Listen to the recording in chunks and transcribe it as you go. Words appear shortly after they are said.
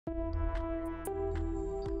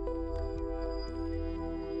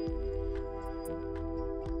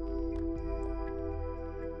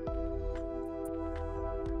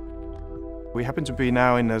We happen to be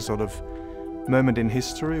now in a sort of moment in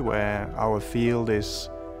history where our field is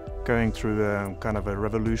going through a kind of a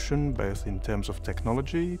revolution, both in terms of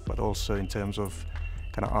technology, but also in terms of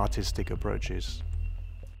kind of artistic approaches.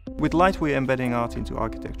 With light, we're embedding art into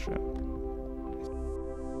architecture.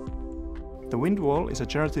 The wind wall is a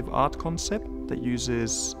generative art concept that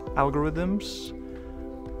uses algorithms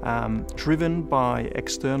driven by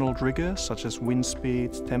external triggers such as wind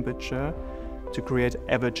speed, temperature, to create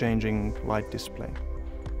ever-changing light display.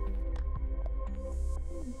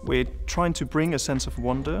 We're trying to bring a sense of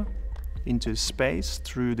wonder into space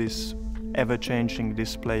through this ever-changing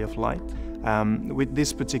display of light. With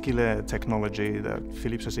this particular technology that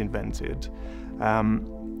Philips has invented,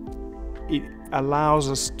 it allows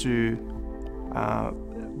us to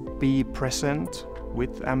be present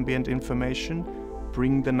with ambient information,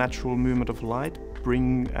 bring the natural movement of light,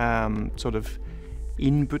 bring sort of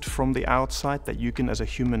input from the outside that you can as a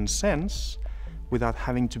human sense without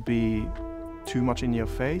having to be too much in your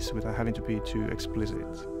face, without having to be too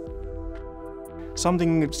explicit.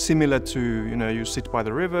 Something similar to, you sit by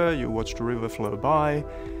the river, you watch the river flow by.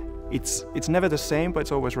 It's never the same, but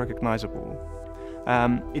it's always recognizable.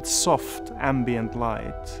 It's soft, ambient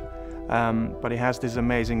light, but it has this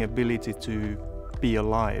amazing ability to be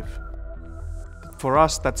alive. For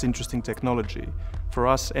us, that's interesting technology. For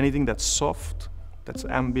us, anything that's soft, that's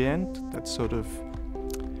ambient, that sort of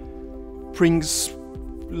brings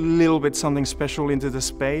a little bit something special into the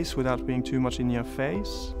space without being too much in your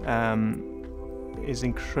face, is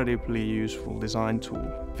incredibly useful design tool.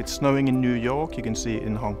 If it's snowing in New York, you can see it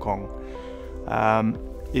in Hong Kong.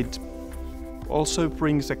 It also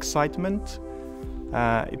brings excitement.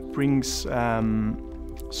 It brings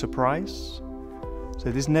surprise.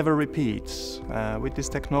 So this never repeats. With this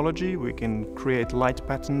technology, we can create light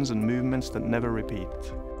patterns and movements that never repeat.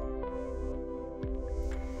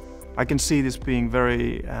 I can see this being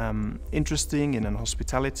very interesting in an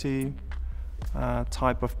hospitality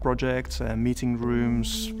type of project, meeting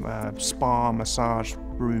rooms, spa, massage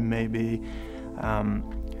room maybe,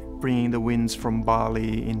 bringing the winds from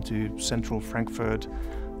Bali into central Frankfurt,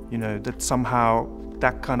 that somehow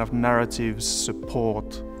that kind of narratives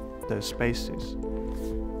support those spaces.